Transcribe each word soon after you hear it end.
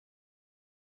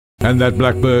And that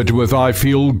Blackbird with I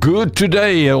Feel Good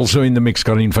Today. Also in the mix,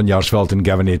 Karin van Jaarsveld and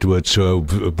Gavin Edwards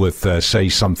with Say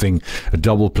Something, a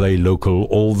double play local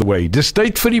all the way. Dis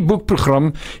tyd vir die boekprogram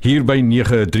hier by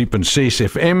 93.6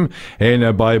 FM en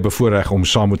baie bevoorreg om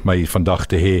saam met my vandag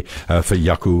te hê vir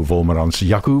Jaco Wolmarans.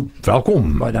 Jaco,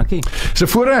 welkom. Baie dankie. Dis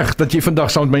 'n voorreg dat jy vandag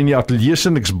saam met my in die ateljee is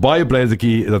en ek's baie bly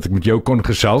dat ek met jou kon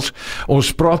gesels.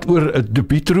 Ons praat oor 'n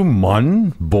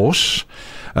debuut-roman, Bos.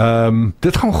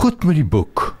 Dit gaan goed met die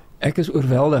boek. Ek is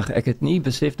oorweldig. Ek het nie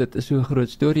besef dit is so 'n groot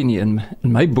storie nie. In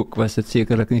my boek was dit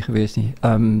sekerlik nie gewees nie.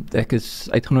 Ek is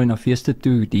uitgenooi na feeste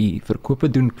toe. Die verkope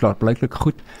doen klaarblyklik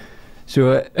goed.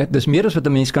 So dis meer as wat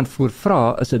 'n mens kan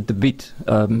voorvra as 'n debuut.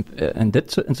 En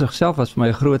dit in sigself was vir my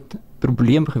 'n groot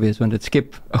probleem geweest, want dit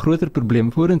skep 'n groter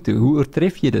probleem vorentoe. Hoe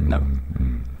oortref jy dit nou?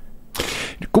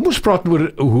 Kom ons praat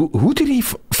oor hoe het hierdie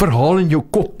verhaal in jou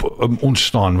kop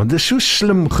ontstaan, want dit is so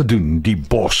slim gedoen, die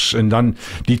bos en dan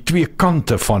die twee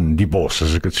kante van die bos,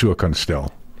 as ek dit so kan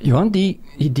stel. Johan, die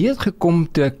idee het gekom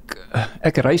toe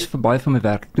ek reis vir baie van my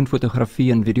werk. Ek doen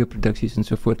fotografie en videoproduksies en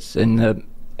so voorts en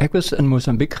ek was in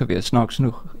Mosambiek gewees, snaaks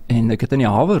genoeg, en ek het in die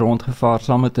hawe rondgevaar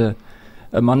saam met 'n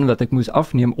man wat ek moes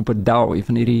afneem op 'n dhow, een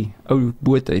van hierdie ou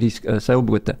bote, hierdie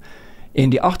seilbote. En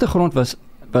die agtergrond was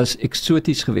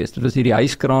eksoties geweest. Dit was hierdie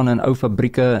hyskrane en ou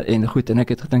fabrieke en goed, en ek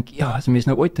het gedink, ja, as mens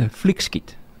nou ooit 'n fliek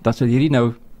skiet, dan sal hierdie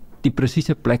nou die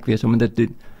presiese plek wees om dit te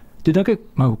doen. Toe dink ek,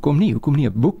 maar hoekom nie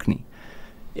 'n boek nie?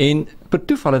 En per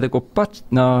toeval het ek op pad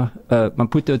na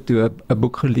Maputo toe 'n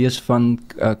boek gelees van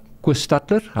Koos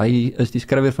Stadler. Hy is die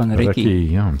skrywer van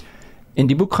Rekkie. Ja. En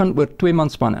die boek gaan oor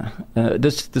tweemanspanne.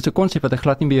 Dis 'n konsep wat ek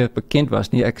glad nie meer bekend was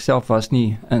nie. Ek self was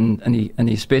nie in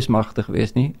die spesmagte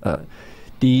geweest nie.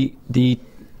 Die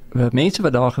mense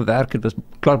wat daar gewerk het, was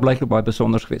klaarblyklik baie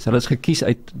besonder geweest. Hulle is gekies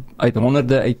uit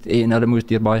honderde uit en hulle moes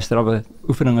deur baie strawwe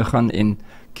oefeninge gaan en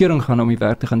keuring gaan om die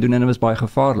werk te gaan doen, en dit was baie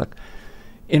gevaarlik.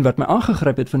 En wat my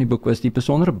aangegryp het van die boek was die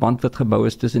besondere band wat gebou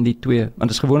is tussen die twee, want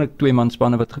dit is gewoonlik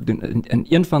tweemanspanne wat gedoen, en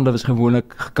een van hulle was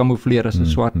gewoonlik gekamoufleer as 'n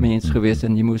swart mens geweest,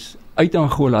 en jy moes uit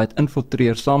Angola uit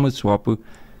infiltreer saam met SWAPO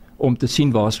om te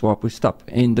sien waar SWAPO stap.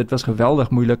 En dit was geweldig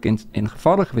moeilik en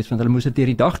gevaarlik geweest, want hulle moes dit deur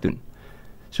die dag doen.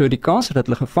 So die kans dat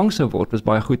hulle gevang sou word was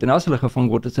baie goed, en as hulle gevang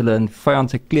word, is hulle in vyand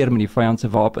se kleer met die vyand se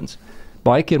wapens.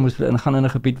 Baie keer moes hulle ingaan in 'n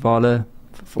gebied waar hulle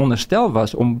veronderstel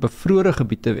was om bevrore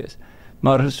gebied te wees.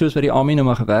 Maar soos wat die army nou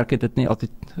maar gewerk het, het nie altyd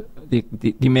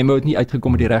die memo het nie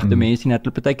uitgekom met die regte mense nie, het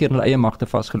hulle baie keer in hulle eie magte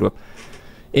vasgeloop.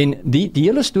 En die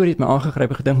hele storie het my aangegryp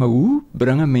en gedink, maar hoe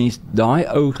bring 'n mens daai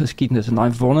ou geskiedenis en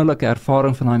daai wonderlike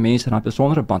ervaring van daai mense en daai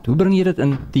besondere band, hoe bring jy dit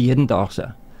in die hedendaagse?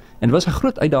 En dit was 'n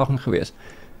groot uitdaging geweest.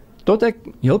 Tot ek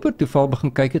heel per toeval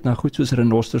begin kyk het na goed soos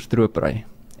renosterstropery.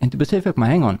 En toe besef ek, maar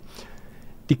hang on,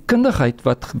 die kundigheid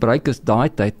wat gebruik is daai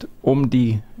tyd om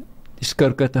die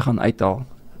skurke te gaan uithaal,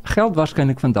 geld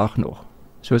waarskynlik vandag nog.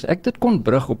 So as ek dit kon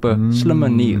brug op 'n slim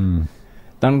manier,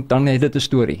 dan het dit 'n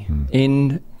storie.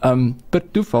 En per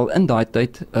toeval in daai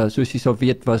tyd, soos jy sal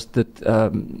weet, was dit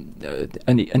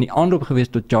in die aanloop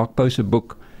geweest tot Jaco se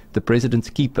boek The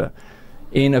President's Keeper.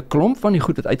 En 'n klomp van die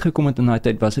goed wat uitgekom het in daai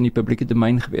tyd was in die publieke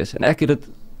domein geweest, en ek het dit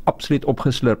absoluut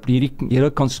opgeslurp. Hierdie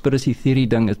hele conspiracy theory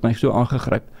ding het my so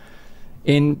aangegryp.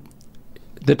 En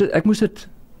ek moes dit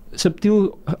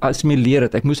subtiel assimileer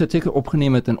het. Ek moes dit seker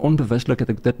opgeneem het, en onbewuslik het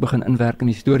ek dit begin inwerk in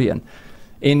die storie in.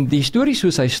 En die storie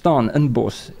soos hy staan in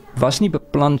Bos was nie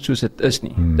beplan soos dit is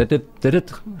nie. Dit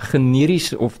het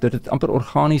generies of dit het amper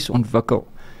organies ontwikkel.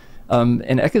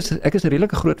 En ek is 'n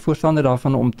redelike groot voorstander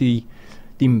daarvan om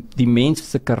die mens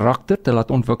se karakter te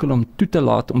laat ontwikkel, om toe te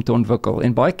laat om te ontwikkel.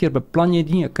 En baie keer beplan jy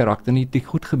nie 'n karakter nie, dit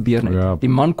goed gebeur net. Ja, die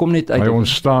man kom net uit. Hy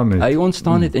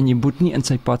ontstaan net. En jy moet nie in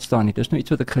sy pad staan nie. Dis nou iets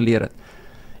wat ek geleer het.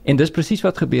 En dis presies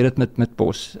wat gebeur het met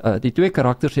Bos. Die twee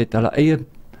karakters het hulle eie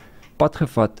pad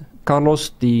gevat.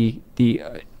 Carlos, die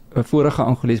voormalige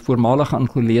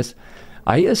Angolees,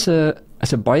 hy is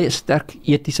 'n baie sterk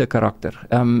etiese karakter.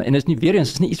 En is nie weer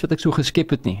eens, is nie iets wat ek so geskep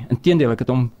het nie. Inteendeel, ek het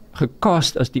hom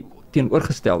gecast as die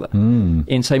teenoorgestelde.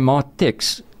 En sy ma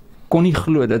Tex kon nie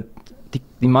glo dat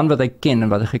die man wat hy ken en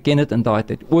wat hy geken het in daai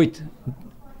tyd ooit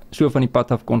so van die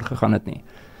pad af kon gegaan het nie.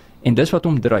 En dis wat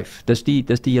hom dryf. Dis die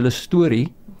hele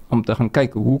storie om te gaan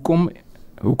kyk hoekom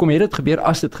het dit gebeur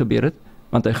as dit gebeur het,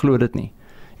 want hy glo dit nie.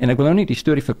 En ek wil nou nie die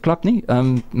storie verklap nie,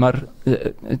 maar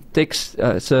Tex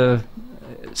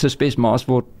se spesmaas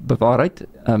word bewaarheid,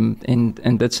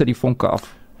 en dit sit die vonke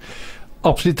af.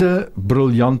 Absolute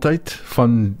briljantheid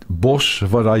van Bos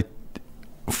wat hy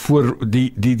voor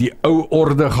die ou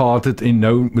orde gehad het en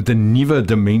nou met 'n nuwe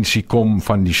dimensie kom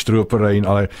van die stropery en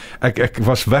al. Ek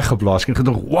was weggeblaas. Ek het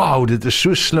gedink, wow, dit is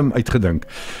so slim uitgedink.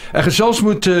 Ek gesels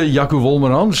met Jaco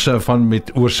Wolmarans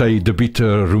oor sy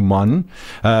debuut-roman.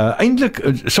 Eintlik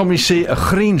sal mens sê 'n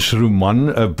grensroman,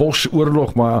 'n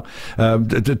bosoorlog, maar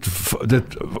dit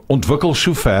ontwikkel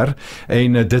so ver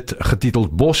en dit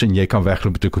getiteld Bos en jy kan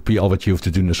wegloop met 'n kopie. Al wat jy hoef te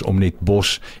doen is om net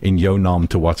Bos en jou naam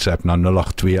te WhatsApp na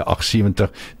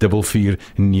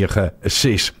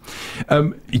 082-870-4496.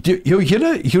 Jou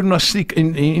hele journalistiek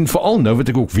en veral nou wat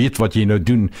ek ook weet wat jy nou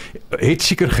doen, het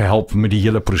seker gehelp met die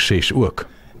hele proses ook.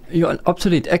 Ja,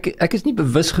 absoluut. Ek is nie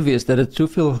bewus geweest dat dit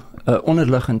soveel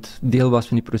onderliggend deel was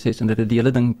van die proses en dat dit die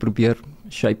hele ding probeer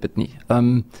shape het nie.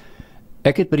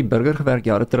 Ek het by die Burger gewerk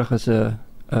jare terug as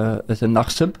 'n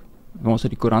nagsib. Ons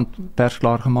het die koerant pers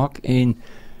klaar gemaak en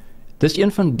dis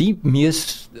een van die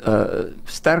mees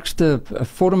sterkste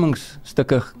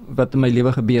vormingsstukke wat in my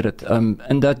lewe gebeur het.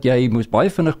 In dat jy moes baie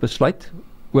vinnig besluit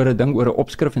oor 'n ding, oor 'n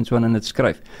opskrif en so aan dit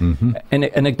skryf.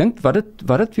 En ek dink wat dit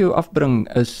vir jou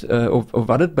afbring is of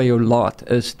wat dit by jou laat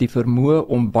is die vermoë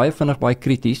om baie vinnig, baie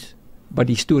krities by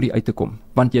die storie uit te kom,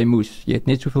 want jy het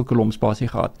net soveel kolomspasie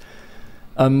gehad.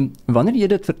 Wanneer jy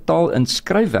dit vertaal in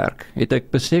skryfwerk, het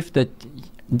ek besef dat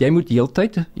jy moet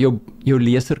heeltyd jou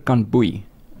leser kan boei.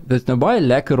 Dit is nou baie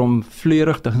lekker om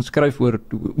fleurig te gaan skryf oor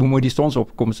hoe mooi die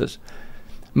sonsopkoms is.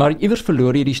 Maar iewers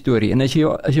verloor jy die storie. En as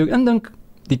jy indink,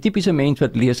 die tipiese mens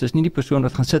wat lees is nie die persoon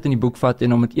wat gaan sit in die boek vat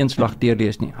en hom met een slag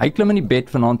deurlees nie. Hy klim in die bed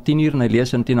vanaand 10:00 en hy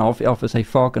lees en 10:30 is hy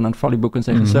vaak en dan val die boek in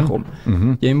sy gesig om.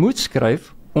 Jy moet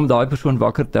skryf om daai persoon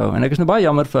wakker te hou. En ek is nou baie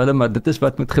jammer vir hulle, maar dit is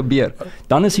wat moet gebeur.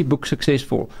 Dan is die boek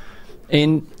suksesvol.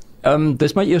 En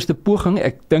dis my eerste poging.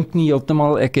 Ek dink nie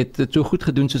heeltemal ek het dit so goed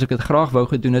gedoen soos ek dit graag wou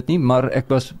gedoen het nie, maar ek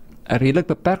was redelik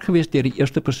beperk geweest deur die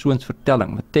eerste persoons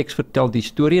vertelling. Met teks vertel die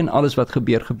storie en alles wat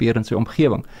gebeur in sy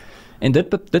omgewing. En dit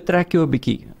trek jou 'n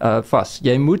bietjie vas.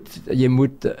 Jy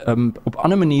moet op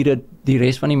ander maniere die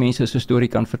res van die mense se storie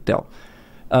kan vertel.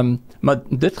 Maar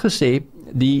dit gesê,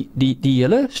 die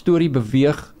hele storie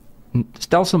beweeg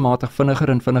stelselmatig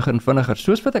vinniger,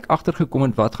 soos wat ek agtergekom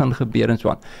het wat gaan gebeur en so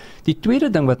aan. Die tweede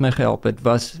ding wat my gehelp het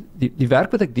was die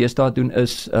werk wat ek deesdae doen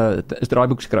is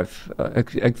draaiboek skryf.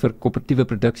 Ek vir koöperatiewe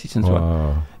produksies en so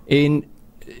aan. En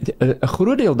 'n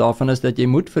groot deel daarvan is dat jy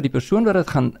moet vir die persoon wat dit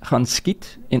gaan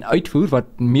skiet en uitvoer, wat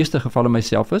in die meeste gevalle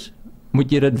myself is,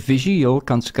 moet jy dit visueel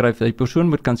kan skryf, dat die persoon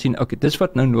moet kan sien, okay, dis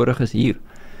wat nou nodig is hier.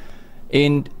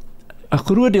 En 'n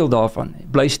groot deel daarvan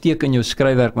bly steek in jou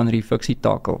skryfwerk wanneer jy fiksie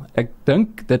takel. Ek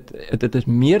dink dit is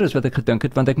meer as wat ek gedink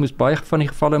het, want ek moes baie van die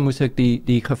gevalle moes ek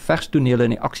die gevegstonele en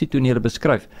die aksietonele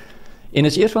beskryf. En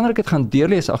is eers wanneer ek dit gaan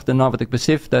deurlees agterna wat ek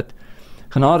besef dat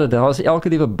genade, daar is elke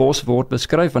liewe bos word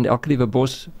beskryf, want elke liewe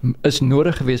bos is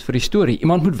nodig geweest vir die storie.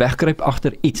 Iemand moet wegkruip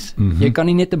agter iets. Jy kan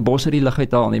nie net 'n bos uit die lug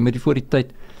uithaal nie, maar voor die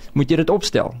tyd moet jy dit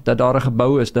opstel, dat daar 'n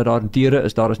gebou is, dat daar deure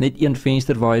is, daar is net een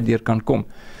venster waar jy deur kan kom.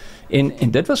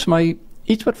 En dit was vir my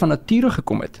iets wat van nature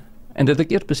gekom het. En dit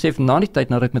ek eers besef na die tyd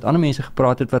nadat ek met ander mense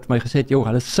gepraat het wat my gesê het,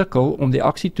 hulle sukkel om die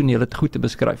aksietonele goed te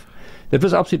beskryf. Dit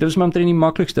was maar omtrent die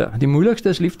maklikste. Die moeilikste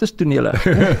is liefdestonele.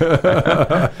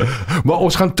 Maar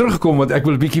ons gaan terugkom, want ek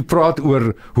wil 'n bietjie praat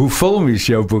oor hoe filmies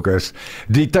jou boek is.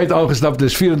 Die tyd aangesnap,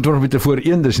 dis 24 minute voor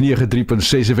 1, dis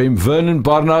 93.6 FM. Vernon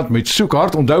Barnard met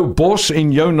Soekhart. Onthou Bos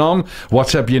en jou naam.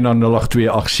 WhatsApp jy na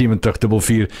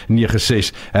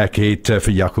 082-870-4496. Ek het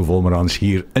vir Jaco Wolmarans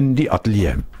hier in die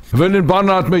ateljee. Vernon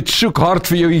Barnard met Soekhart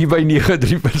vir jou hier by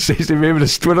 93.6 FM. Dit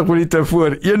is 20 minute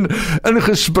voor 1 in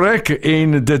gesprek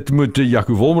en dit moet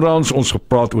Jaco Wolmarans ons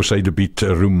gepraat oor sy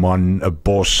debuut-roman 'n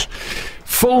Bos.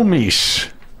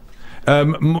 Filmies.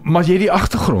 Maar jy die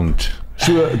agtergrond.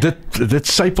 So dit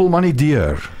sypel maar nie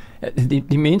deur.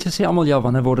 Die mense sê almal ja,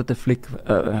 wanneer word dit 'n fliek?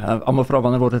 Almal vra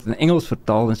wanneer word dit in Engels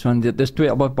vertaal en so. Dis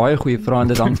twee baie goeie vrae en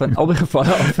dit hang van albei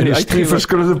gevalle af vir die uitgewer.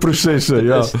 Verskillende prosesse,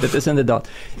 ja. Dit is inderdaad.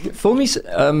 Filmies,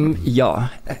 ja,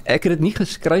 ek het dit nie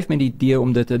geskryf met die idee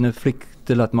om dit in 'n fliek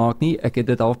te laat maak nie. Ek het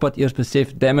dit halfpad eers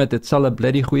besef, damn it, dit sal 'n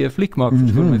bloody goeie fliek maak,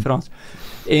 vir my Frans.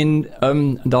 En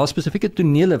daar spesifieke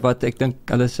tonele wat ek dink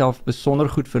hulle self besonder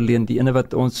goed verleen. Die ene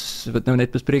wat nou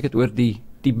net bespreek het oor die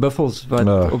buffels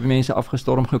wat op mense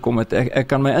afgestorm gekom het. Ek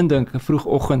kan my indink,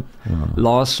 vroegoggend,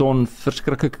 laas son,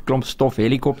 verskriklike klomp stof,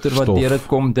 helikopter wat deur dit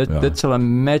kom, dit sal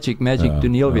 'n magic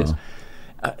toneel wees.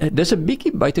 Dis 'n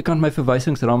bietjie buitekant my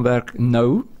verwysingsraamwerk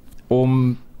nou,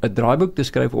 om 'n draaiboek te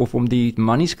skryf of om die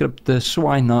manuskrip te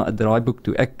swaai na 'n draaiboek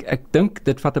toe. Ek dink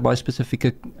dit vat 'n baie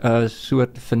spesifieke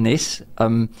soort finesse.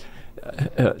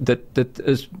 dit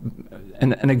is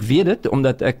en ek weet dit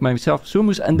omdat ek myself so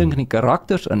moes indink in die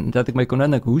karakters en dat ek my kon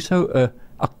indink hoe sou 'n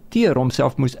akteur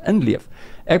homself moes inleef.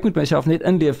 Ek moet myself net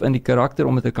inleef in die karakter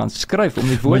om dit te kan skryf, om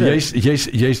die woorde. Maar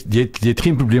jy het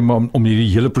geen probleem om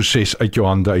hierdie hele proses uit jou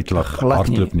hande uit laat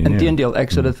hardloop nie. Inteendeel,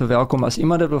 ek sou dit verwelkom as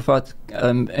iemand dit wil vat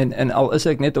en al is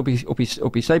ek net op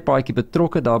die sypaadjie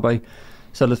betrokke daarbey,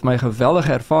 sal dit vir my 'n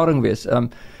geweldige ervaring wees.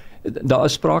 Daar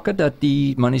is sprake dat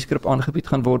die manuskrip aangebied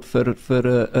gaan word vir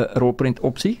 'n rolprent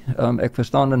opsie. Ek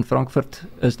verstaan in Frankfurt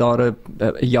is daar 'n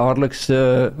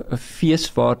jaarlikse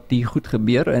fees waar die goed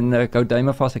gebeur en ek hou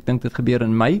duime vas, ek dink dit gebeur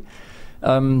in Mei.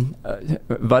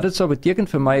 Wat dit sou beteken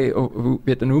vir my,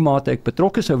 in hoe mate ek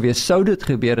betrokke sou wees, sou dit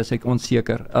gebeur, is ek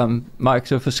onseker. Maar ek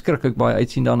sou verskriklik baie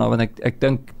uitsien daarna, want ek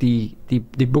dink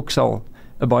die boek sal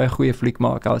 'n baie goeie fliek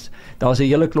maak. Daar's 'n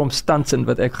hele klomp stunts in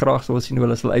wat ek graag sou sien hoe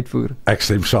hulle sal uitvoer. Ek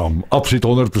stem saam. Absoluut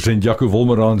 100%. Jaco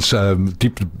Wolmarans,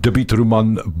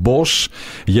 debuut-roman Bos.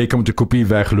 Jy kan met 'n kopie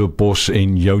wegloop, Bos,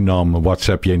 en jou naam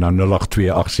WhatsApp jy na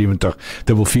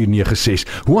 082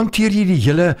 Hoe hanteer jy die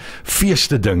hele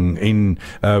feeste ding en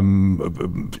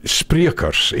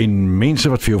sprekers en mense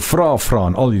wat vir jou vra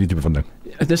en al hierdie tipe van ding?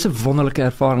 Dit is 'n wonderlike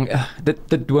ervaring.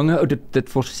 Dit dwinge ou, dit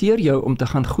forceer jou om te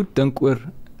gaan goed dink oor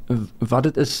wat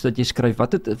dit is dat jy skryf,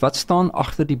 wat staan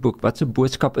agter die boek, wat se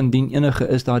boodskap indien enige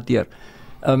is daardeur.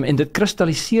 En dit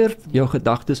kristalliseer jou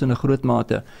gedagtes in 'n groot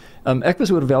mate. Ek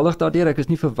was oorweldig daardeur, ek is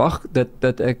nie verwag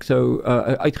dat ek sou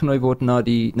uitgenooi word na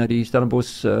die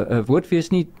Stellenbosch woordfees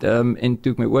nie, en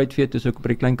toe ek my uitvee, toe ek op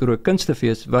die Klein Karoo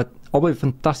Kunstefees, wat albei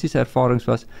fantastiese ervarings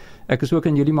was. Ek is ook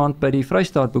in Julie maand by die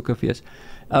Vrystaat Boekefees.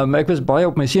 Ek was baie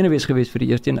op my senuwees geweest vir die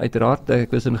eerste een, uiteraard.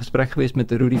 Ek was in gesprek geweest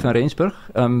met Rudy van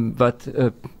Rensburg, wat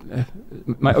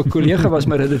my ou kollega was,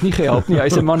 maar dit het nie gehelp nie.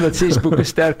 Hy's 'n man wat 6 boeke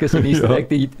sterk is en hier's ek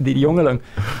die jongeling.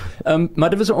 Maar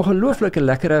dit was 'n ongelooflike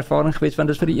lekker ervaring geweest, want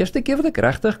dit is vir die eerste keer wat ek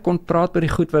regtig kon praat by die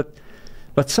goed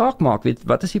wat saak maak, weet,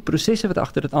 wat is die prosesse wat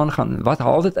agter dit aangaan? Wat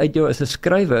haal dit uit jou as 'n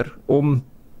skrywer om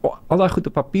al daai goed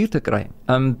op papier te kry?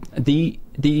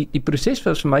 Die proses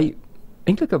was vir my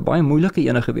eintlik 'n baie moeilike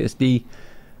ene geweest.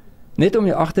 Net om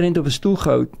jou agterend op 'n stoel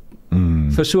gehou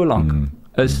vir so lank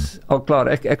is al klaar.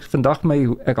 Ek vandag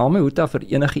ek haal my hoed af vir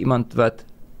enige iemand wat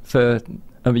vir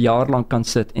 'n jaar lank kan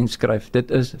sit en skryf.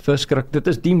 Dit is verskrik. Dit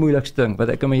is die moeilikste ding wat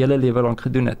ek in my hele lewe lank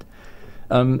gedoen het.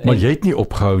 Maar jy het nie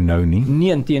opgehou nou nie?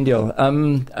 Nee, inteendeel.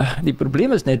 Die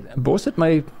probleem is net, Bos het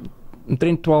my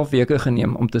omtrent 12 weke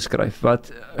geneem om te skryf,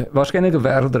 wat waarskynlik 'n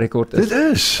wêreldrekord is.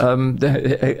 Dit is.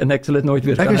 En ek sal dit nooit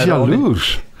weer kan herhaal. Ek is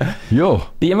jaloers. Ja.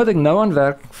 Die een wat ek nou aan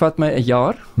werk, vat my 'n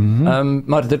jaar,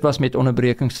 maar dit was met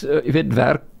onderbrekings. Jy weet,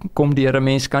 werk kom deur, 'n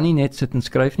mens kan nie net sit en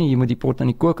skryf nie, jy moet die pot aan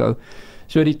die kook hou.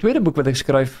 So die tweede boek wat ek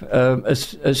skryf,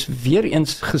 is weer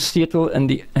eens gesetel in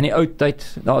die ou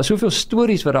tyd. Daar is soveel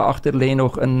stories wat daar agter lê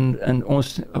nog in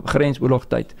ons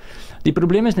grensoorlogtyd. Die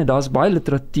probleem is net, daar's baie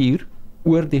literatuur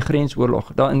oor die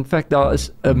grensoorlog. Daar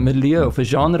is 'n milieu of 'n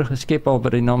genre geskep al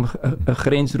wat die naam 'n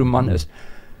grensroman is.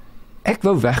 Ek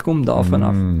wou wegkom daarvan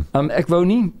af. Ek wou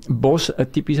nie Bos 'n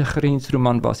tipiese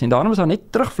grensroman was en daarom was daar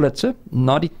net terugflitse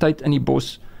na die tyd in die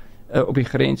bos op die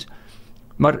grens.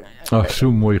 Maar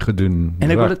so mooi gedoen. En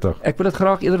ek wil dit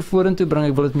graag eerder vorentoe bring.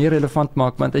 Ek wil dit meer relevant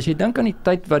maak, want as jy dink aan die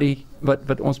tyd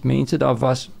wat ons mense daar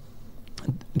was,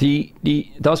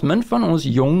 daar's min van ons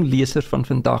jong lesers van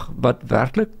vandag wat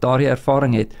werklik daardie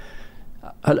ervaring het.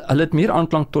 Hulle het meer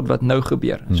aanklank tot wat nou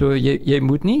gebeur. So jy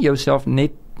moet nie jouself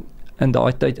net in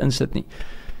daai tyd insit nie.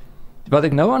 Wat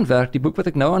ek nou aan werk, die boek wat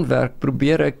ek nou aan werk,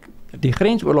 probeer ek die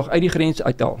grensoorlog uit die grens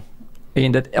uithaal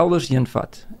en dit elders heen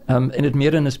vat. En dit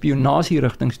meer in 'n spionasie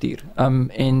rigting stuur.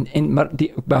 Maar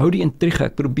ek behou die intrige.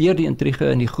 Ek probeer die intrige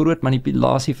en die groot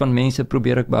manipulasie van mense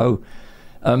probeer ek behou.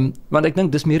 Want ek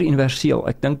dink dis meer universeel.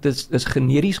 Ek dink dis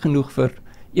generies genoeg vir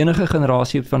enige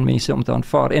generasie van mense om te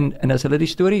aanvaar. En as hulle die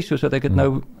storie soos wat ek dit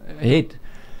nou het,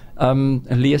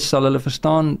 lees, sal hulle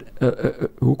verstaan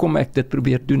hoekom ek dit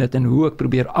probeer doen het en hoe ek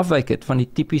probeer afwyk het van die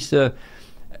tipiese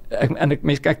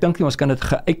ek dink nie ons kan dit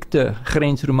geuite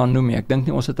grensroman noem nie. Ek dink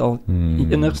nie ons het al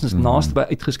enigstens naaste by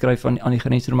uitgeskryf aan die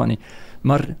grensroman nie.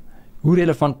 Maar hoe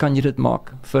relevant kan jy dit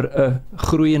maak vir 'n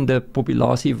groeiende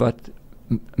populasie wat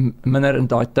minder in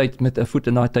daai tyd met 'n voet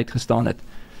in daai tyd gestaan het?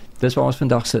 Dis waar ons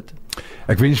vandag sit.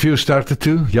 Ek wens vir jou sterkte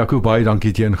toe. Jaco, baie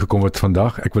dankie dat jy ingekom het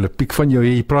vandag. Ek wil 'n piek van jou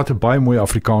hê. Jy praat 'n baie mooi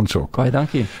Afrikaans ook. Baie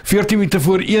dankie. 14 minute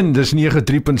voor 1, dis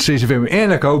 93.6 FM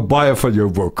en ek hou baie van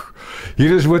jou boek.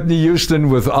 Hier is Whitney Houston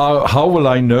with How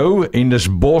Will I Know en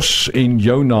dis Bos en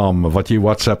jou naam wat jy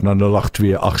WhatsApp na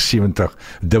 082 870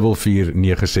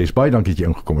 4496. Baie dankie dat jy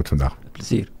ingekom het vandag.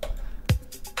 Plesier.